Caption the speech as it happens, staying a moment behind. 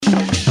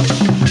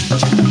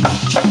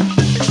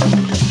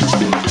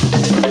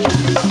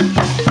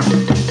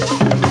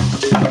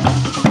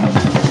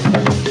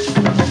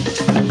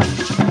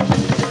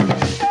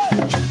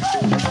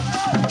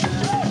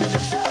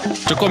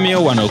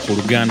Tukomyewo wano ku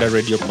Luganda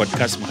Radio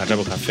Podcast mu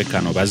katabo kaffe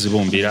kano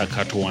Bazibumbira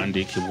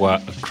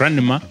katuwandiikibwa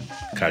Cranma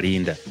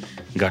Kalinda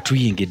nga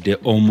tuyingidde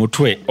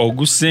omutwe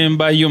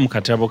ogusembayo mu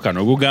katabo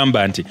kano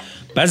ogugamba nti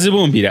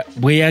Bazibumbira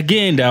bwe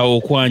yagenda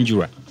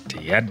okwanjulwa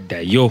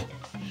teyaddayo.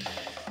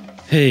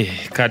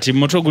 Kati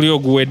moto guli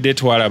oguwedde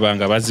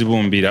twalabanga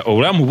Bazibumbira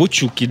obulamu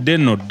bukyukidde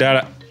nno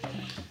ddala.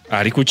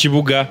 Ali ku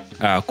kibuga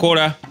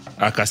akola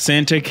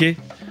akasente ke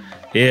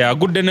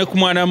agudde ne ku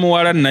mwana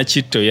muwala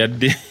Nakitto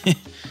yadde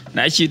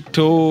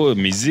Nakitto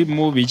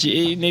mizimu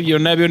biki ne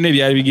byonna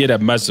byali bigenda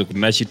mu maaso ku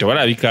Nakitto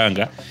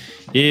walabikanga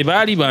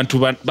baali bantu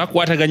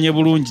bakwataganye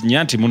bulungi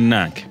nnyo nti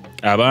munnange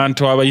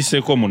abantu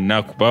abayiseko mu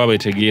nnaku baba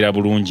betegeera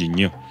bulungi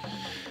nnyo.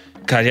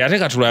 Kati ate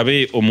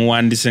katulabe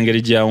omuwandiisi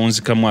engeri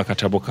gyawunzikamu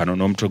akatabo kano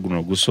n'omutwe guno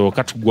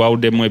ogusooka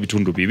tugwawuddemu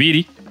ebitundu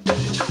bibiri.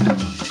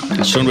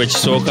 Ekitundu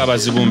ekisooka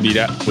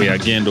Bazibumbira bwe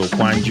yagenda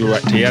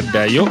okwanjulwa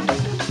teyaddayo.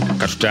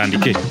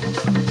 Katutandike.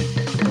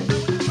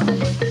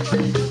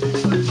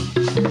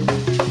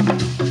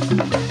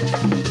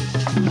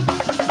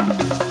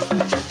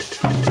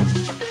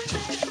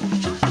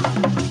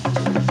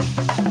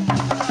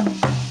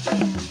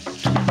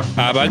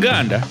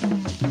 Abaganda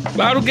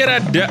balugera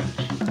dda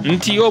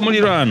nti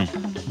omuliraano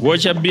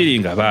gwokya bbiri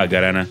nga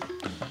baagalana.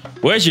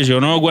 Bwekityo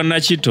n'ogwa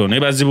Nakitto ne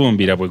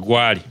Bazibumbira bwe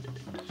gwali.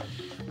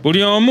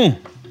 Buli omu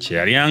kye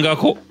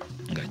yalyangako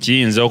nga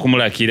kiyinza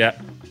okumulakira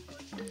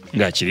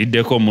nga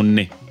kiriddeko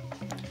munne.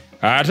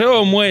 Ate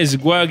omwezi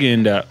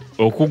gwagenda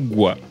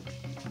okuggwa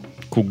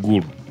ku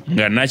ggulu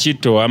nga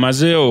Nakitto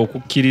amaze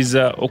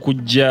okukkiriza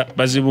okujja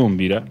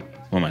Bazibumbira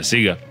mu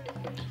masiga.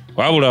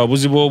 Wabula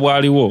obuzibu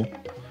obwaliwo,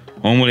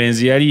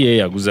 omulenzi yali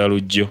yeeyaguza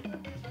lujjo.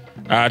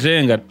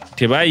 Ate nga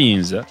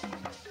tebayinza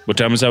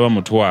butamusaba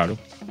mutwalo.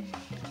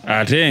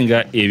 Ate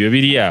nga ebyo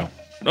biri awo.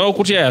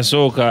 N'okutya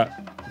yasooka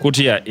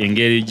kutya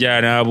engeri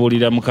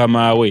gy'anaabuulira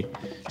mukama we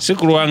si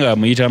kulwa nga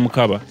amuyita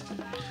mukaba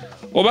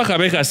oba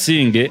kabe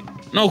kasinge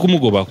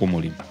n'okumugoba ku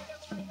mulimu.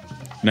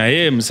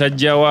 Naye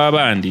musajja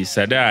w'abandi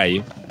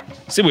Sadaayo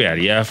si bwe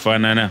yali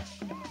afaanana.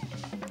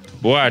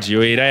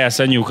 Bw'atyo era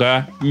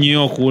yasanyuka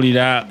nnyo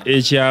okuwulira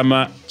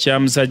ekyama kya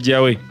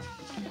musajja we.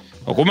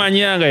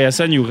 Okumanya nga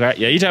yasanyuka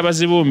yayita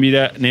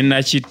Bazibumbira ne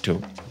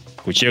Nakitto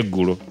ku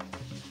kyeggulo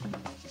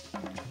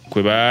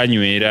kwe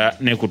baanywera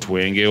ne ku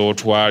twenge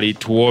otwali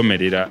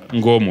tuwoomerera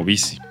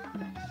ng'omubisi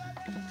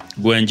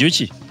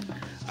gw'enjuki.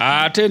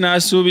 Ate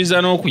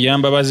n'asuubiza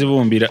n'okuyamba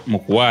Bazibumbira mu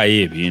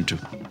kuwaayo ebintu.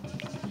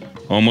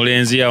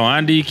 Omulenzi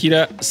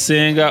yawandiikira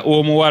ssenga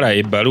w'omuwala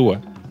ebbaluwa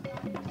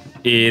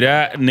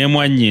era ne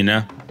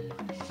mwannyina.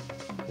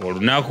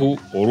 Olunaku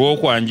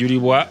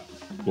olw'okwanjulibwa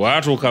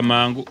lwatuuka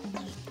mangu.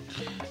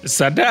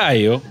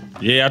 Sadaayo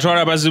ye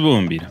yatwala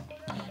Bazibumbira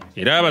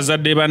era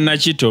abazadde ba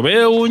Nakitto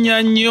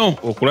beewuunya nnyo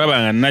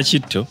okulaba nga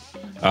Nakitto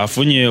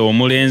afunye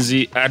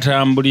omulenzi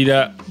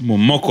atambulira mu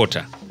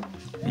mokota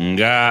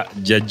nga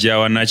jjajja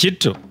wa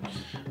Nakitto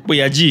bwe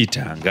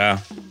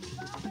yagiyitanga.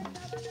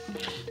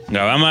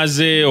 Nga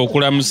bamaze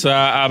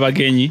okulamusa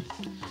abagenyi,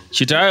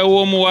 kitaawe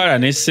w'omuwala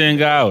ne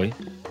ssenga we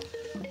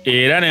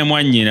era ne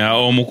mwannyina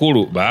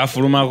omukulu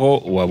baafulumako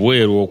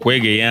wabweru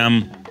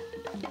okwegeyamu.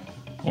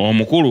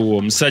 Omukulu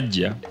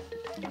omusajja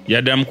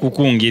yaddamu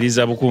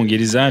kukungiriza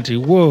bukungiriza nti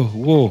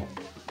wo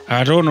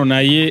ate ono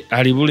naye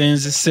ali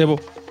bulenzi ssebo,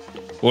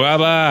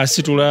 olaba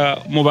asitula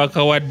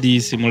mubaka wa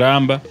ddiisi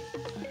mulamba.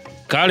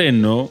 Kale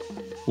nno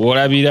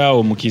w'olabira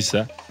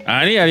omukisa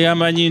ani yali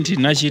amanyi nti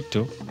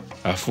Nakitto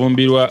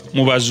afumbirwa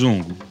mu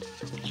bazungu.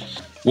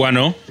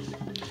 Wano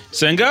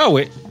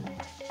sengaawe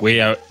we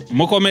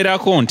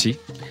yamukomerako nti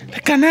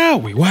leka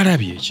naawe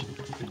walabye eki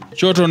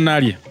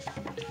kyotonnalya.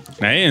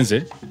 Naye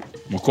nze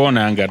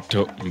mukoona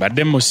ngatto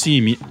mbadde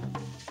musiimye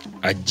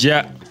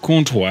ajja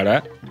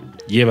kuntwala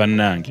ye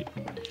bannange.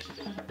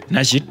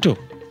 Nakitto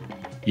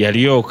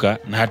yalyoka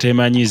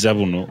n'ateemanyiiza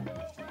buno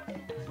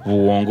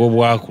buwongo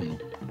bwa kuno.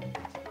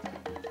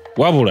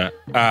 Wabula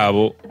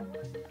abo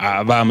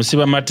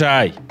abamusiba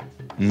mataayi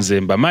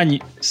nze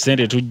mbamanyi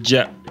ssente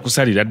tujja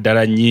kusalira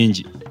ddala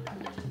nnyingi.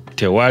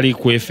 Tewali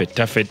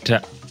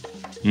kwefettafetta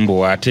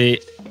mbu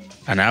ate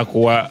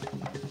anaakuwa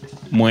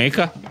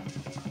mweka.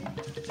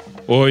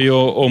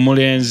 Oyo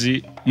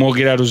omulenzi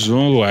mwogera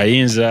luzungu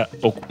ayinza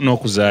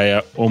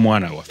n'okuzaaya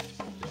omwana waffe.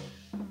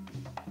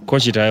 Ko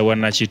kitaawe wa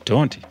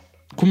Nakitto nti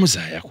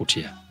kumuzaaya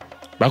kutya?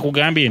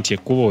 Bakugambye nti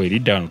ekkubo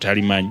eridda wano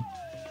talimanyi.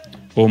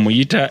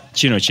 Omuyita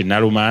kino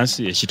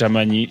kinnalumansi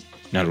ekitamanyi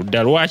na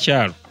ludda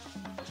lwakyalo.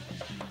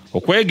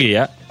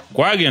 Okwegeya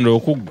kwagenda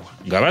okuggwa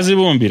nga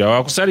Bazibumbira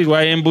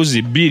wakusalirwa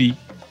embuzi bbiri.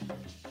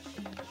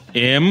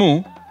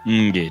 Emu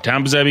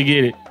ng'etambuza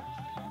bigere,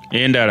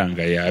 endala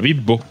nga ya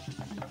bibbo.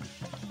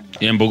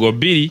 Embogo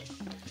bbiri,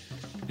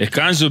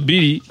 ekkanzu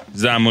bbiri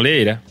za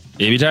muleera,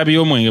 ebitabo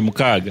by'omwenge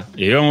 6,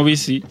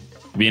 eby'omubisi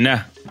 4,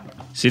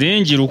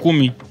 siringi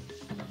 1,000.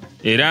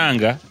 Era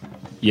nga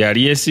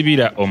yali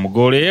yeesibira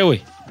omugole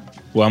we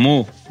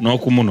wamu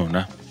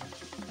n'okumunona.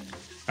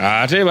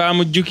 Ate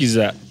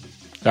baamujjukiza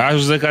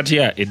kaasuze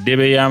katya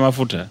eddebe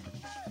y'amafuta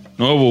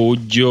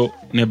n'obuwujjo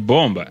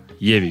n'ebbomba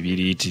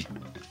y'ebibiriiti.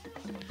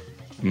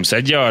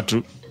 Musajja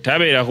watu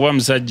tabeera kuba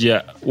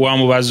musajja wa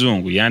mu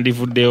bazungu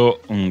yandivuddeyo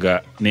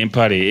nga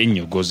n'empale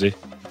ennyogoze,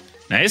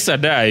 naye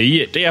Sadaayo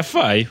ye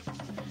teyafaayo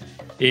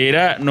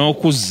era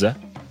n'okuzza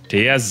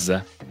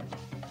teyazza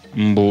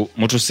mbu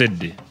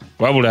mutusedde,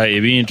 wabula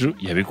ebintu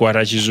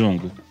yabikwata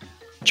kizungu.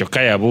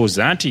 Kyokka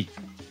yabuuza nti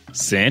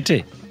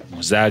ssente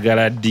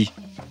muzaagala ddi?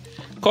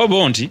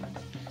 Kobo nti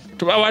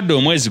tubawadde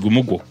omwezi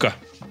gumu gwokka.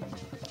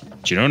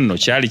 Kino nno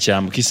kyali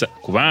kya mukisa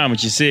kubanga mu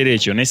kiseera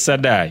ekyo ne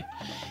Sadaayo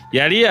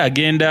yali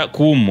agenda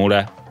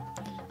kuwummula.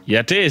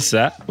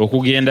 Yateesa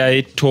okugenda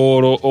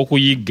ettoolo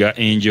okuyigga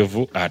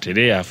enjovu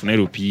atere afune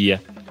rupiiya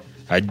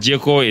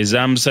aggyeko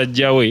eza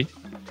musajja we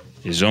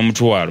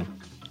ez'omutwalo.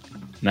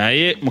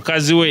 Naye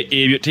mukazi we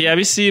ebyo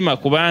teyabisiima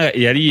kubanga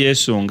yali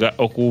yeesunga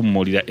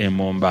okuwummulira e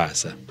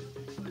Mombasa.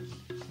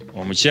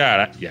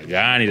 Omukyala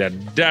yagaanira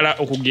ddala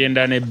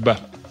okugenda nebba.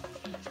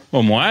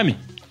 Omwami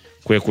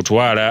kwe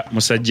kutwala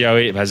musajja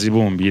we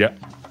Bazibumbira.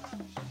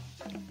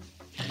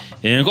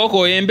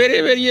 Enkoko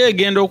embereberye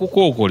egenda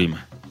okukookolima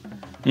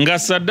nga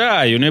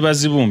Sadaayo ne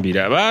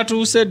Bazibumbira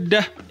baatuuse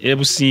dda e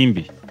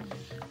Busimbi,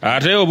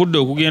 ate obudde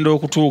okugenda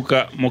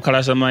okutuuka mu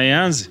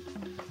Kalasamayanzi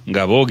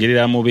nga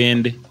boogerera mu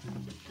Bende,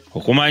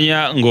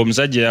 okumanya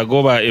ng'omusajja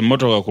yagoba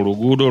emmotoka ku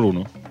luguudo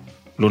luno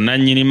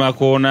lunnannyini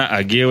makoona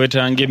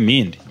ageewetanga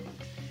emmindi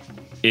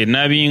e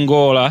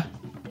Nabingoola.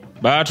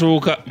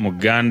 Baatuuka mu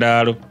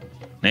Ggandaalo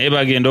naye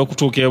bagenda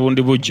okutuuka e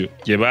Bundibujjo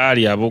gye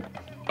baali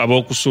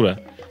ab'okusula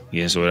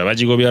ng'ensowera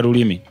bagigobya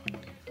lulimi.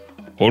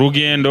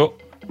 Olugendo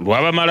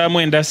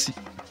lwabamalamu endasi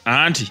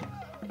anti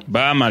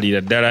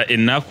baamalira ddala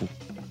ennaku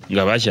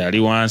nga bakyali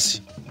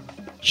wansi.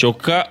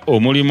 Kyokka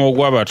omulimu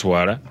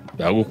ogwabatwala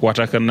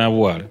bagukwata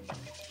kannabwala.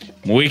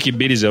 Mu wiiki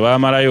 2 ze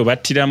baamalayo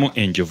battiramu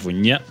enjovu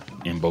 4,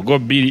 embogo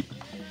 2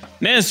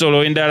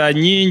 n'ensolo endala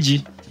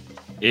nnyingi,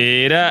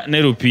 era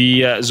ne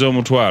rupiiya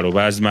z'omutwalo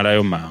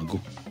baazimalayo mangu.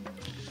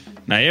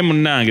 Naye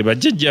munnange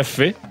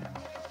bajjajjaffe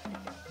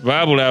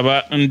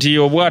baabulaba nti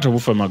obwato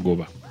bufa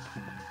magoba,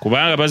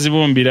 kubanga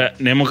Bazibumbira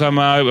ne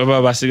mukama we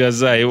baba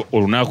basigazaayo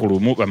olunaku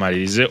lumu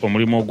bamalirize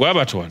omulimu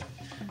ogwabatwala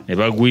ne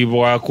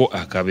bagwibwako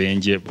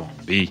akabenje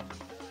bombi.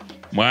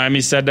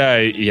 Mwami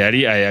Sadaayo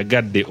yali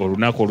ayagadde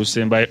olunaku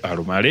olusembayo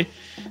alumale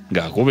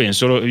ng'akuba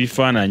ensolo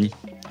ebifaananyi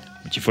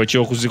mu kifo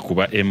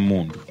ky'okuzikuba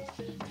emmundu,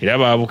 era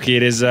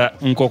baabukeereza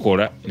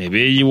nkokola ne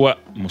beeyiwa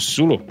mu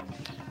ssulo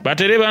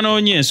batere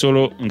banoonye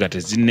ensolo nga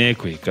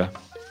tezinneekweka.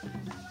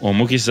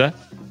 Omukisa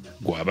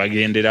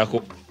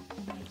gwabagenderako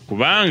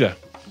kubanga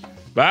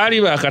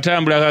baali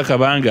baakatambulako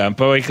akabanga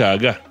mpawe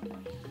kaaga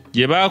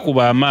gye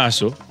baakuba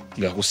amaaso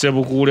nga ku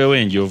ssebukuule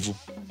w'enjovu.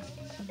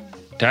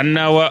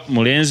 Tannawa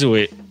mulenzi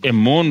we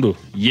emmundu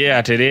ye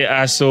atere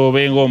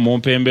asoobe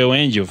ng'omumpembe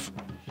w'enjovu,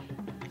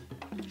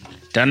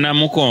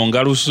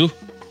 tannamukonga lusu.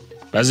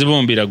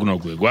 Bazibumbira guno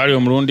gwe gwali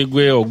omulundi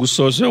gwe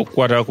ogusoose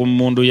okukwata ku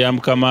mmundu ya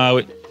mukama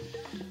we.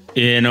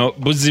 Eno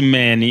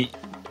Buzimeeni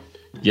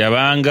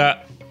yabanga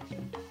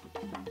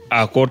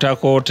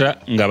akootakoota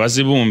nga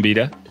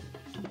Bazibumbira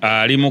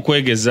ali mu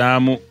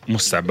kwegezaamu mu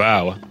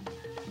Sabaawa.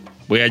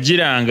 Bwe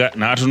yagiranga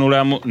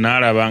n'atunulamu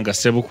n'alaba nga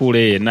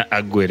ssebukuule yenna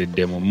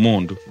aggweredde mu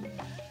mmundu.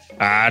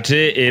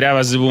 Ate era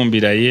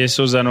Bazibumbira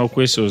yeesoza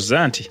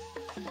n'okwesoza nti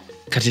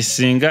kati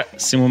singa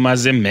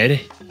simumaze emmere.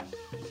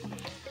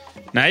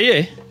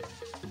 Naye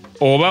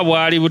oba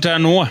bwali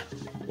butanwa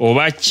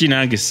oba ki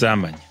nange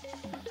saamanya.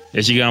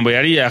 Ekigambo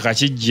yali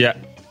yakakijja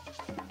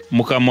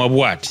mu kamwa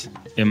bw'ati,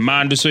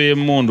 emmanduso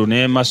y'emmundu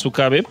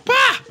n'emasuka be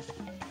pa!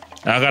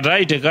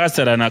 Akataayi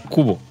tekaasala na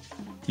kkubo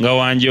nga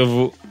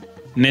Wanjovu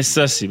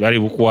n'essasi bali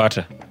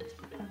bukwata.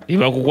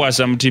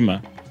 Libakukwasa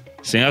mutima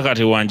singa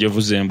kati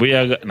Wanjovu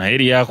z'embuyaga naye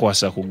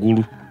lyakwasa ku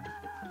ggulu.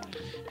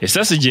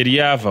 Essasi gye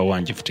lyava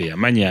Wanjovu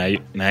teyamanyaayo,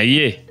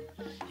 naye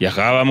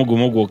yakaabamu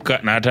gumu gwokka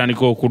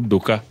n'atandika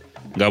okudduka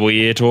nga bwe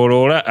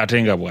yeetooloola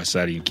ate nga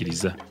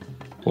bw'asalinkiriza.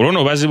 Olwo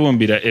nno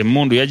Bazibumbira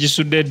emmundu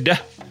yagisudde dda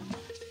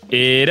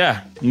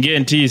era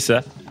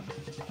ng'entiisa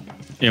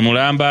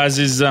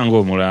emulambaazizza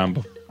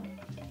ng'omulambo.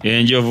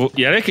 Enjovu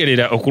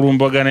yalekerera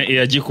okulumbagana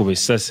eyagikuba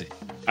essasi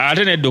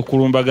ate nedda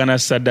okulumbagana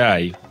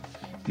Sadaayo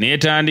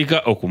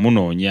n'etandika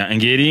okumunoonya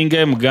ng'eringa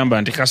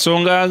emugamba nti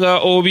kasonganga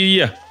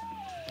obirya.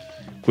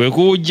 Kwe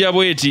kuwujja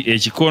bweti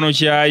ekikono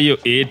kyayo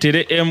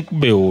etere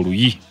emukube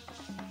oluyi.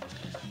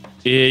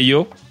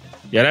 Eyo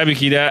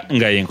yalabikira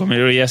nga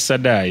y'enkomerero ya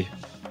Sadaayo.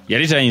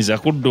 Yali tayinza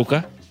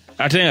kudduka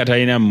ate nga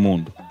talina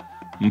mmundu.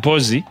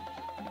 Mpozi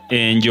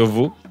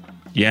enjovu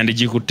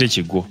yandigikutte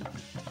kigwo.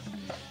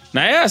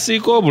 Naye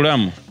asiika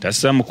obulamu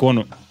tassa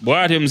mukono.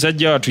 Bw'atyo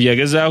musajja wattu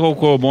yagezaako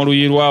okukoba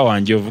oluyi lwa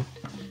Wanjovu,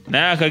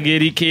 naye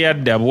akageri ke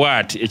yadda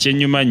bw'ati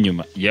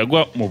ekyennyumannyuma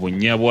yagwa mu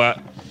bunnya bwa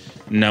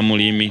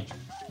Namulimi.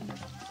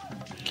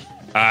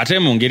 Ate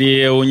mu ngeri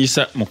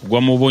eyeewuunyisa mu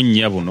kugwa mu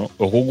bunnya buno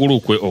okugulu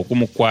kwe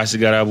okumu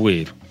kwasigala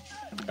bweru.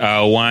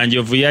 Awo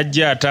Wanjovu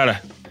yajja atala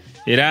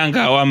era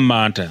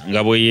ng'awammanta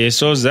nga bwe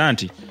yeesooza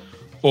nti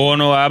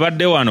ono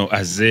abadde wano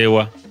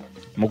azzeewa.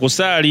 Mu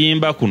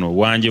kusaalimba kuno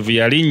Wanjovu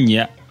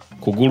yalinnya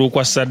kugulu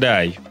kwa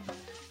Sadaayo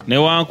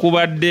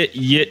newankubadde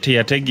ye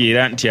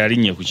teyategeera nti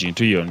alinnye ku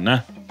kintu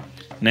yonna.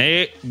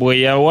 naye bwe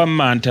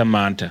yawamanta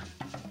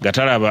nga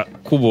talaba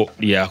kubo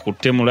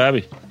lyakutte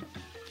mulabe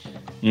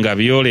nga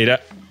byolera.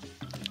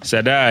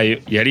 Sadaayo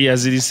yali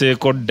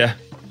yaziriseeko dda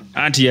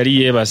anti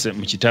yali yeebase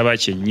mu kitaba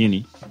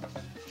kyennyini.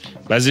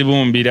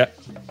 Bazibumbira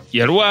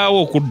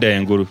yalwawo okudda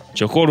engulu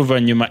kyokka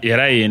oluvannyuma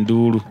yalaya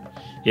enduulu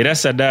era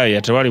Sadaayo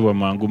yatwalibwa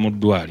mangu mu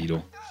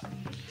ddwaliro.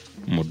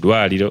 Mu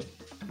ddwaliro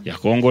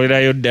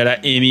yakongolerayo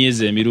ddala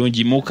emyezi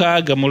emirungi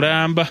 6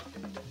 mulamba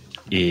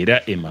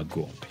era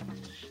emagombe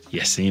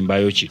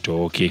yasimbayo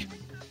kitooke.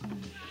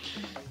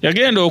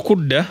 Yagenda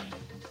okudda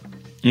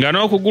nga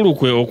n'okugulu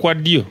kwe okwa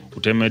ddyo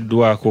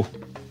kutemeddwako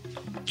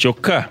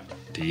kyokka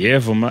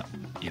teyeevuma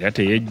era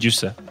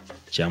teyejjusa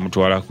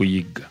kyamutwala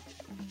kuyigga.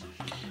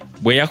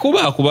 Bwe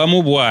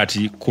yakubakubamu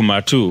bw'ati ku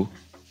matu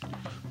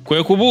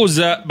kwe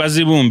kubuuza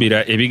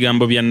Bazibumbira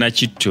ebigambo bya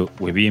Nakitto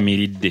we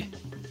biyimiridde.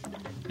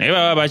 Naye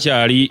baba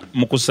bakyali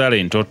mu kusala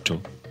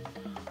entotto.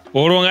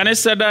 Olwo nga ne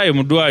Sadaayo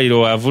mu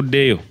ddwaliro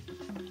waavuddeyo,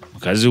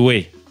 mukazi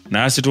we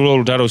n'asitula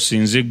olutalo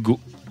sinziggu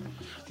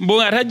mbu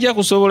nga tajja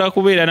kusobola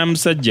kubeera na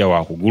musajja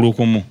wa kugulu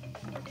kumu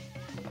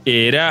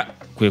era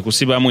kwe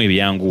kusibamu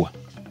ebyanguwa.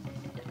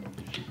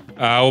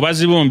 Awo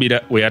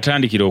Bazibumbira we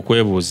yatandikira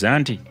okwebuuza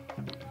nti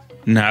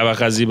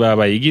n'abakazi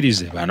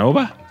b'abayigirize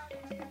banoba?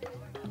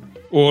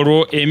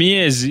 Olwo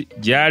emyezi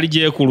gyali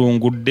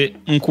gyekulungudde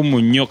nkumu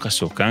nnyo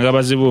kasooka nga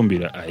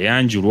Bazibumbira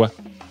ayanjulwa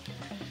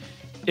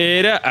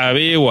era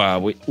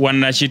abeewaabwe wa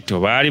Nakitto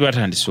baali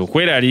batandise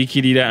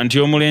okweraliikirira nti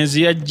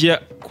omulenzi yajja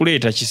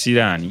kuleeta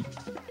kisiraani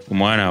ku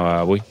mwana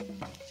waabwe.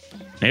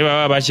 Naye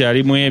baba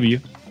bakyali mu ebyo,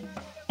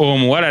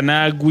 omuwala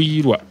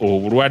n'agwirwa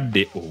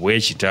obulwadde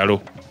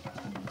obw'ekitalo.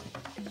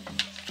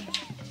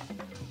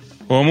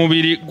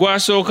 Omubiri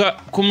gwasooka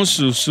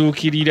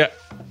kumusuusuukirira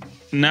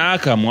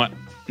n'akamwa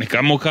ne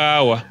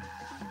kamukaawa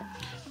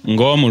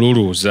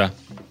ng'omululuuza.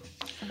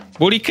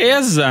 Buli ke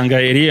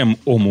yazzanga eri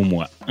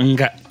omumwa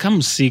nga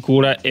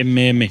kamusiikuula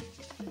emmeeme.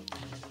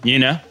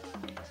 Nnyina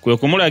kwe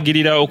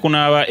kumulagirira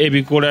okunaaba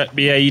ebikola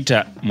bye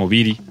yayita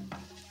mubiri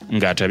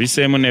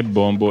ng'atabiseemu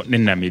n'ebbombo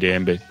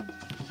n'ennamirembe.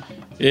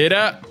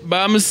 Era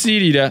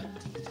baamusiirira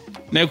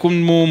ne ku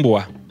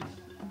mmumbwa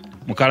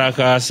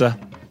mukalakaasa.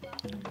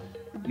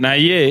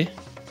 Naye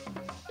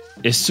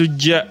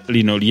essujja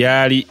lino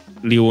lyali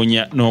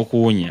liwonya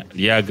n'okuwonya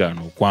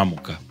lyagaana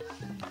okwamuka.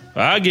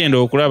 Baagenda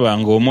okulaba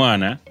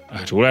ng'omwana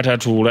atuula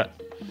tatuula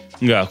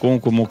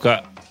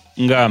ng'akunkumuka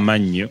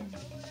ng'amannyo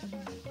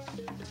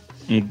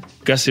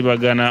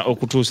gasibagana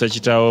okutuusa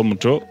kitaawe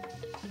omuto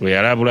lwe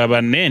yalabula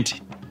banne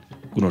nti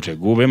guno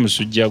teguube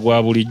musujja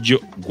gwa bulijjo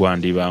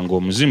gwandibanga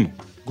omuzimu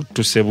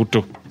guttuse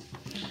buto.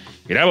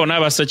 Era bonna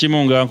bassa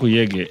kimu nga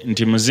nkuyege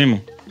nti muzimu.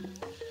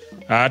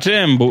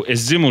 Ate mbu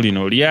ezzimu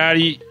lino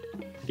lyali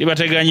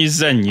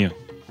libateganyizza nnyo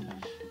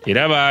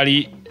era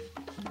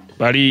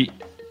bali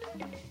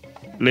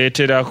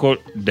leeterako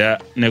dda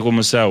ne ku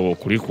musawo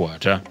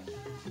okulikwata.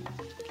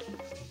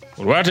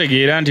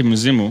 Olwategeera nti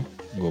muzimu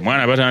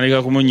ng'omwana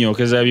batandika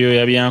kumunyookeza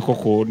byoya bya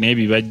nkoko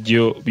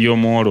n'ebibajjo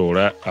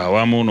by'omwoloola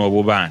awamu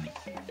n'obubaani.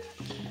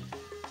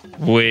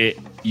 Bwe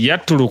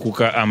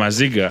yattulukuka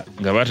amaziga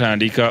nga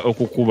batandika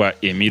okukuba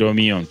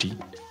emiromiyo nti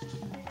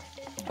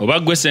oba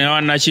ggwe ssenga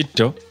wa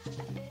Nakitto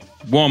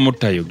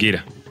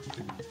gw'omutayogera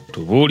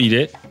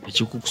tubuulire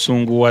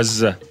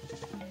ekikukusunguwazza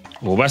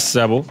oba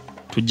ssabo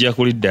tujja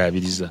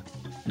kuliddaabiriza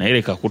naye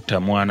leka kutta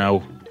mwana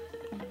wo.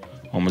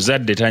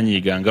 Omuzadde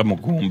tanyiiga nga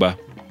mugumba.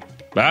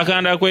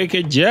 Baakanda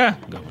kwekejja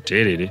nga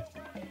buteerere.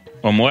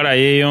 Omuwala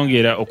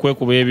yeeyongera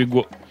okwekuba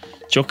ebigo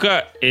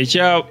kyokka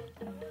ekya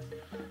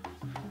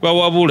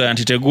bawabula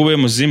nti tegube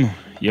muzimu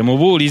ye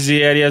mubuulizi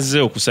eyali azze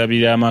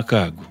okusabira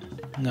amaka ago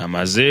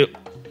ng'amaze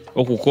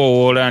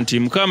okukoowoola nti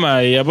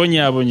Mukama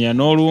yabonyaabonya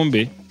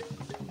n'olumbe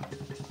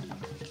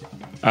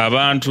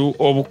abantu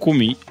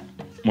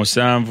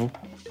 17,000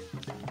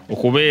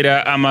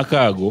 okubeera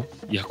amaka ago.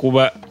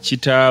 Yakuba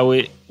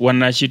kitaawe wa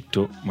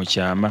Nakitto mu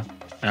kyama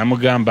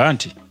n'amugamba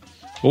nti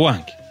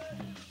owange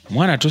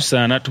omwana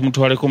tusaana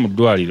tumutwaleko mu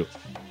ddwaliro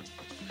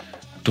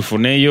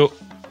tufuneyo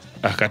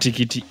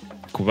akatikiti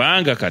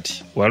kubanga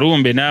kati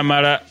walumbe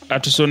n'amala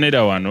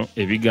atusonera wano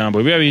ebigambo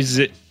ebyo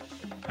bizze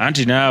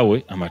anti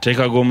naawe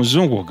amateeka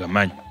g'omuzungu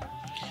ogamanyi.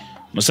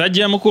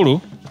 Musajja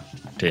mukulu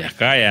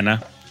teyakaayana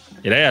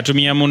era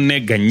yatumya munne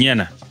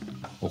Gannyana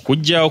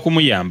okujja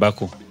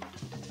okumuyambako.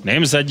 Naye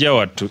musajja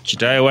wattu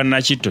kitaawe wa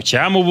Nakitto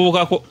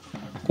kyamubuukako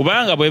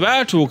kubanga bwe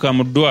baatuuka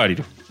mu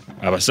ddwaliro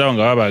abasawo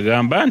nga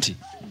babagamba nti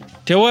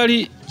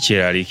tewali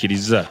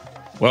kyeraliikiriza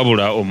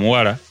wabula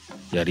omuwala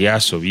yali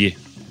asobye.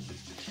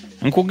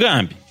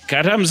 Nkugambye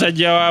kata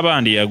musajja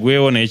w'abandi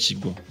yagwewo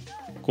n'ekigo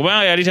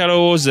kubanga yali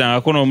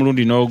talowoozangako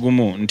n'omulundi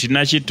n'ogumu nti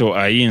Nakitto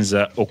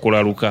ayinza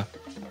okulaluka.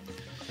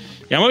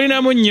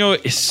 Yamulinamu nnyo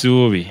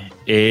essuubi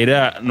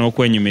era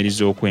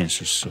n'okwenyumiriza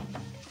okw'ensusso.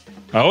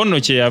 Awo nno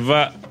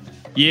kyeyava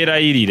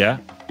yeerayirira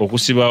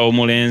okusiba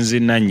omulenzi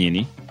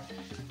nannyini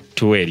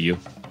ttu eryo.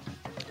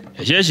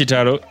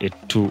 Eky'ekitalo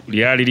ettu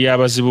lyali lya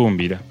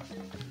Bazibumbira.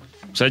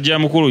 Musajja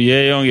mukulu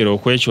yeeyongera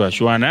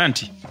okwecwacwana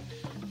nti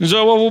nze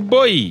obwo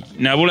bubboyi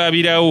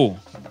nabulabirawo.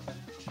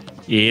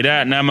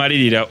 era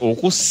n'amalirira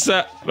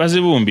okussa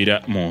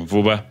Bazibumbira mu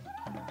nvuba.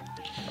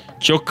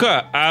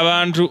 Kyokka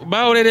abantu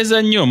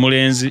bawolereza nnyo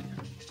omulenzi,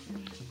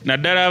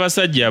 naddala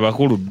abasajja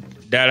abakulu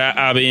ddala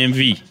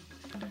ab'envi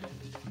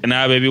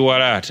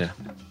n'ab'ebiwalaata,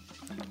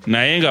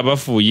 naye nga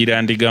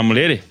bafuuyira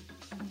ndigamulere.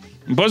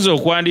 Mpozi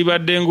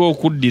okwandibadde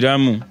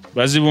ng'okuddiramu,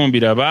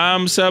 Bazibumbira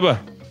baamusaba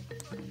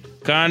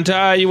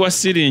kantaayi wa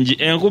siringi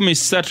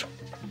 3,000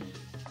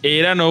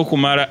 era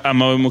n'okumala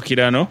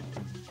amawemukirano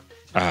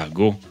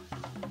ago.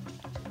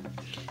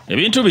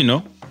 Ebintu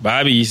bino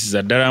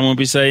baabiyisiza ddala mu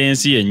mpisa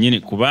y'ensi yennyini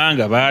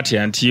kubanga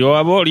baatya nti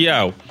oba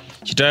oliawo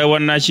kitaawe wa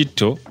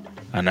Nakitto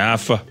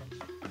anaafa.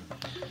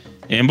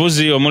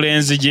 Embuzi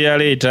omulenzi gye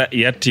yaleeta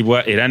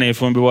yattibwa era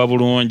n'efumbibwa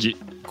bulungi.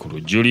 Ku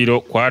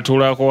lujjuliro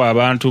kwatuulako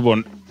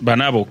abantu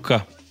bana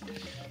bokka: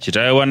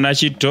 kitaawe wa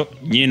Nakitto,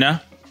 nnyina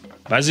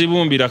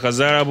Bazibumbira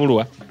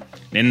Kazaalabulwa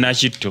ne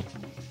Nakitto.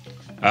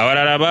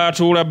 Abalala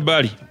baatuula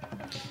bbali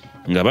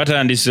nga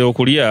batandise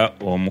okulya.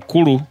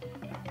 Omukulu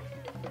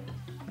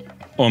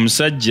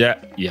omusajja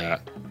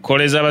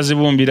yakoleza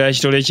Bazibumbira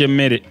ekitole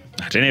ky'emmere,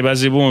 ate ne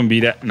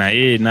Bazibumbira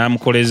naye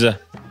n'amukoleza,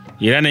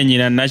 era ne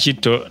nnyina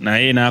Nakitto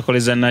naye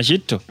n'akoleza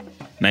Nakitto,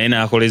 naye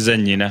n'akoleza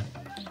nnyina.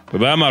 Bwe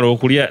baamala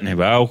okulya ne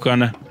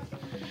baawukana,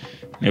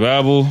 ne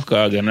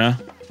baabukaagana,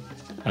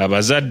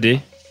 abazadde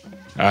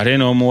ate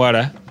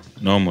n'omuwala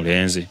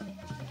n'omulenzi.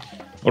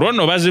 Olwo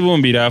nno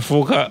Bazibumbira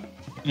afuuka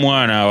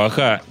mwana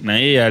awaka,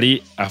 naye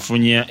yali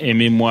afunya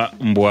emimwa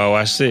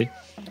mbwawase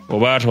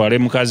oba atwale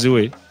mukazi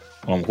we.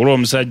 Omukulu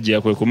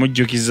omusajja kwe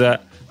kumujjukiza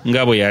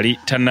nga bwe yali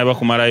tannaba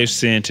kumalayo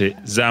ssente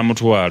za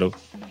mutwalo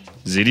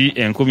ziri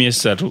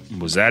 3,000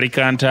 mbuzaali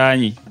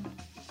kantaanyi.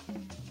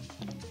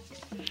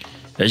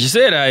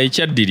 Ekiseera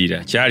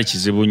ekyaddirira kyali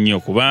kizibu nnyo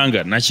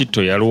kubanga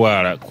Nakitto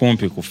yalwala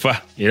kumpi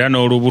kufa era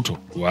n'olubuto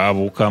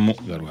lwabuukamu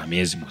nga lwa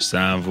myezi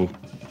 7.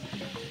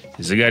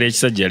 Ezziga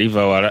ly'ekisajja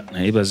liva wala,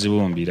 naye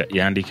Bazibumbira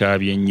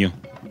yandikaabye nnyo.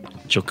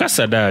 Kyokka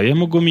Sadaayo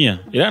yamugumya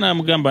era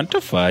n'amugamba nti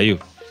tofaayo,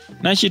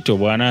 Nakitto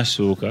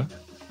bw'anaasuuka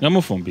nga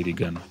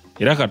mufumbirigano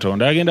era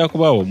Katonda agenda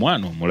kubawa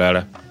omwana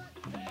omulala.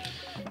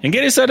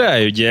 Engeri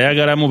Sadaayo gye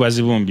yayagalamu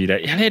Bazibumbira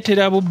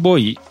yaleetera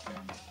bubboyi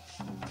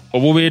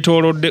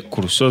obubeetoolodde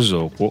ku lusozi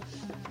okwo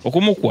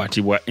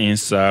okumukwatibwa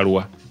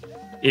ensaalwa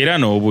era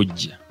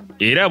n'obujja,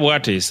 era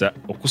bwateesa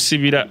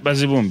okusibira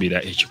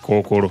Bazibumbira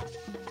ekikookolo.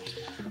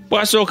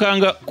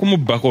 Bwasookanga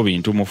kumubbako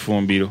bintu mu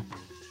ffumbiro,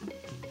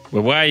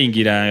 bwe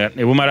bwayingiranga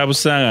ne bumala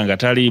busanga nga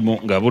taliimu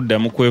nga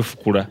buddamu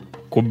kwefukula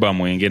kubba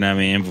mwenge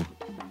n'amenvu.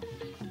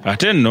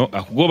 Ate nno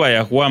akugoba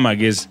yakuwa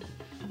amagezi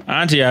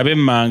anti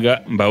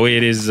ab'emmanga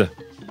mbaweerezza.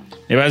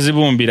 Ne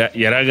Bazibumbira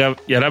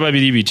yalaba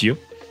biri bityo,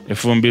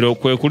 effumbiro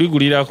kwe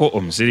kuligulirako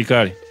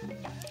omusirikale.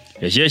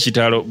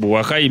 Eky'ekitalo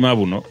bwewakayima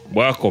buno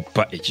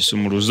bwakoppa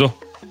ekisumuluzo.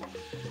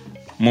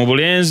 Mu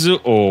bulenzi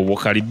obwo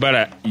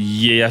Kalibbala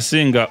ye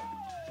yasinga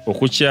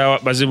okukyawa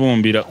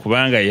Bazibumbira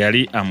kubanga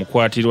yali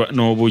amukwatirwa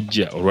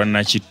n'obujja olwa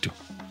Nakitto.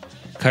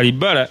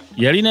 Kalibbala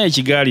yalina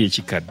ekigaali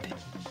ekikadde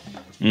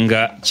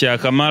nga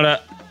kyakamala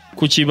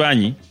ku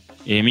kibanyi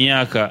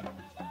emyaka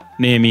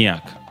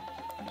n'emyaka.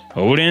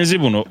 Obulenzi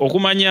buno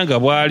okumanya nga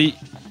bwali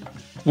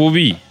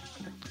bubi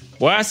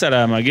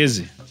bwasala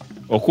amagezi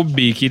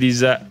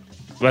okubbiikiriza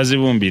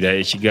Bazibumbira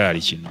ekigaali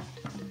kino.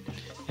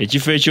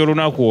 Ekifo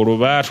eky'olunaku olwo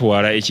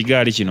baatwala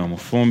ekigaali kino mu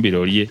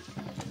ffumbiro lye,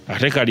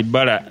 ate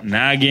Kalibbala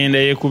n'agenda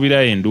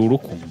yeekubira enduulu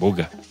ku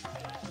mbuga.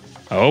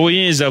 Awo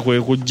obuyinza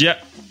kwe kujja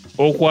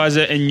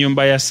okwaza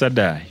ennyumba ya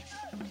Sadaayo.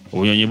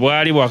 Obunyonyi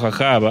bwali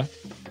bwakakaaba,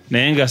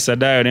 naye nga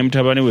Sadaayo ne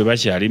mutabani we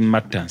bakyali mu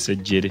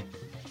mattansejjere.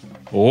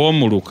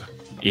 Ow'omuluka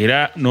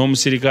era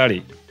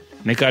n'omusirikale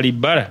ne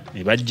Kalibbala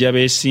ne bajja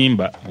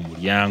beesimba mu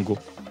mulyango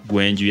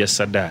gw'enju ya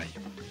Sadaayo.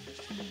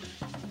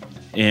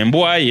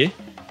 Embwa ye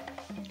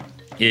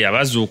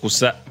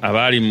yabazuukusa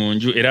abaali mu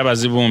nju era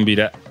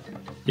Bazibumbira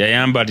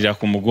yayambalira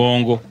ku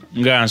mugongo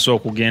ng'ansi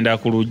okugenda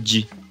ku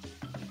luggi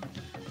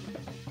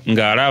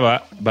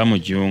ng'alaba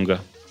bamujunga.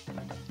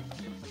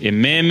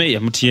 Emmeeme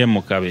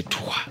yamutyemuka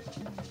betwa.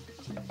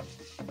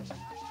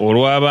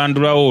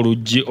 Olwabandulawo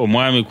oluggi,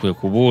 omwami kwe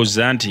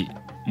kubuuza nti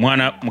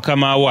mwana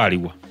mukama we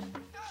aliwa?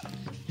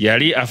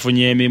 Yali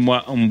afunye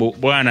emimwa mbu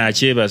bwana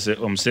akyebase.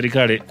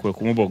 Omuserikale kwe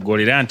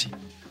kumuboggolera nti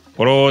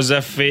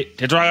olowooza ffe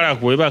tetwagala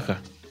kuwebaka?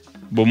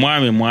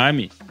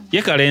 Mwami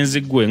ye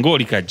kalenzi ggwe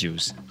ng'oli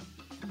kajuuzi.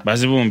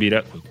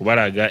 Bazibumbira kwe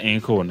kubalaga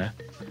enkoona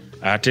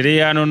atere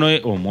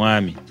yanonoye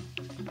omwami.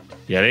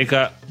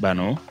 Yaleka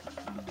bano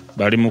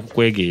bali mu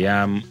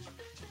kwegeyamu.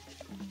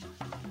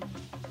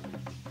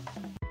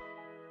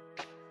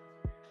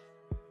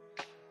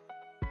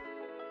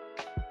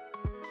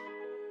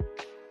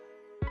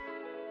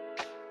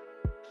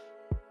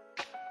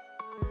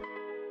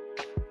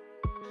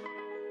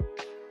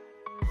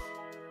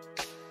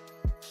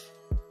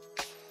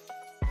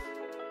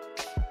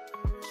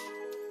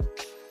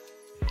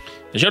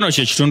 Ekyo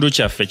kye kitundu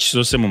kyaffe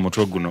kisoose mu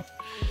mutwe guno.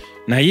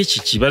 Naye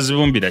kiki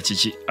Bazibumbira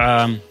kiki?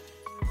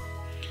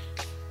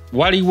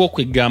 Waliwo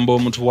kwegamba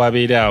omuntu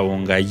wabeera awo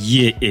nga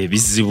ye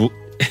ebizibu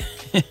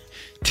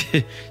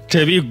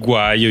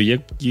tebiggwayo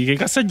ye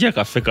kasajja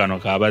kaffe kano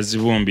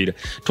kabazibumbira.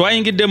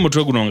 Twayingidde mu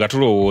mutwe guno nga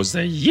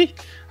tulowooza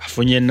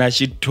afunye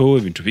Nakitto,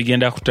 ebintu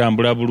bigenda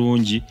kutambula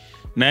bulungi,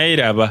 naye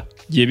raba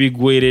gye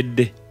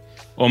biggweredde.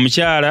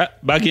 Omukyala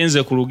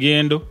bagenze ku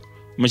lugendo,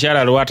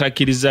 omukyala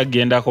lwatakkiriza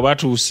gendako,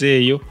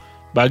 batuuseeyo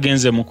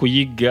bagenze mu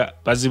kuyigga,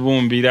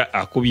 Bazibumbira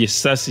akubye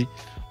essasi,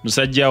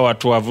 musajja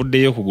wattu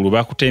avuddeyo kugulu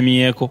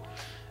bakutemyeko.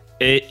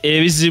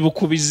 Ebizibu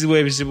ku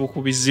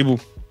bizibu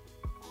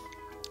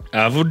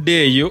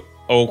avuddeeyo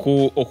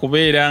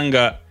okubeera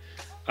nga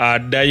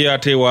addayo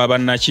ate waaba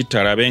Nakitto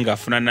alabe nga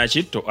afuna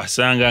Nakitto,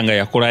 asanga nga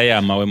yakolayo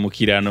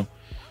amawemukirano.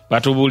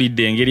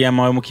 Batubulidde engeri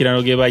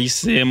amawemukirano ge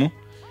bayiseemu,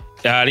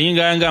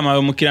 alinga nga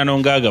amawemukirano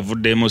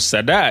ng'agavuddemu.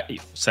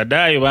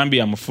 Sadaayo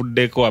bambi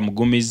amufuddeko,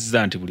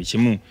 amugumizza nti buli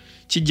kimu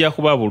kijja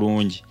kuba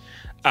bulungi.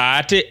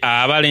 Ate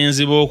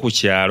abalenzi b'oku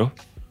kyalo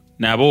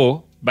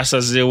nabo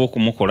basazeewo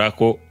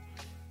kumukolako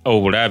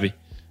obulabe,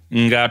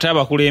 ng'ate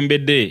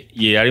abakulembedde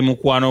ye yali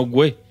mukwano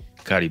gwe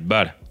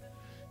Kalibala.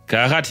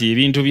 Kaakati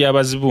ebintu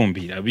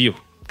by'Abazibumbira byo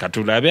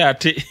katulabe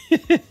ate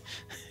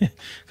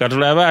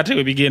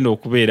we bigenda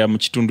okubeera mu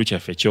kitundu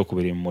kyaffe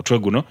ekyokubiri mu mutwe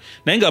guno.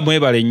 Naye nga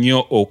mwebale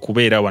nnyo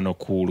okubeera wano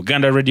ku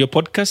Luganda Radio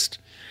Podcast,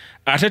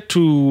 ate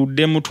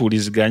tuddemu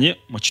tuwuliziganye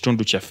mu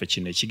kitundu kyaffe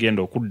kino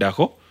ekigenda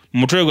okuddako mu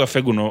mutwe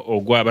gwaffe guno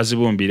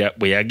ogw'Abazibumbira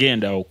bwe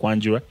yagenda,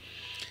 Okwanjulwa,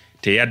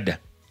 Teyadda.